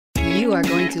You are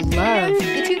going to love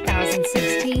the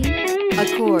 2016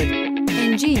 Accord.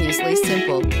 Ingeniously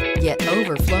simple, yet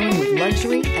overflowing with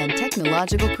luxury and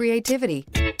technological creativity.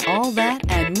 All that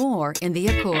and more in the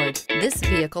Accord. This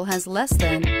vehicle has less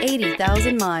than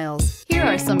 80,000 miles. Here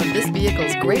are some of this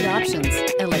vehicle's great options: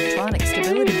 electronic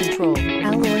stability control,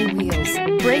 alloy wheels,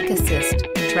 brake assist,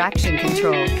 traction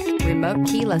control, remote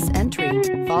keyless entry,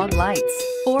 fog lights,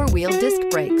 four-wheel disc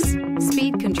brakes,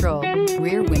 speed control,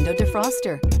 rear window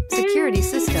defroster, security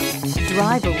system.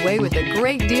 Drive away with a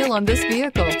great deal on this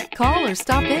vehicle. Call or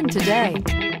stop in today.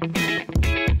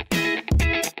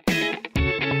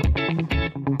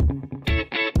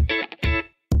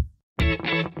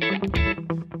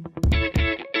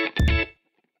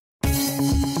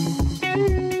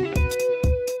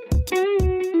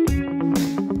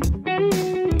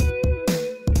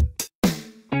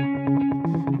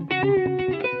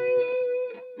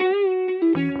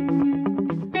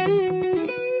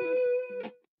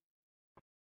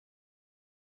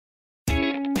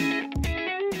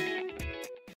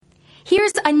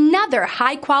 Here's another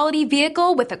high-quality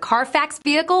vehicle with a Carfax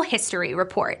Vehicle History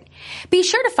Report. Be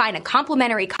sure to find a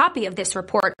complimentary copy of this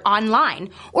report online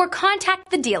or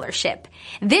contact the dealership.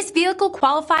 This vehicle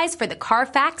qualifies for the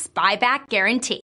Carfax Buyback Guarantee.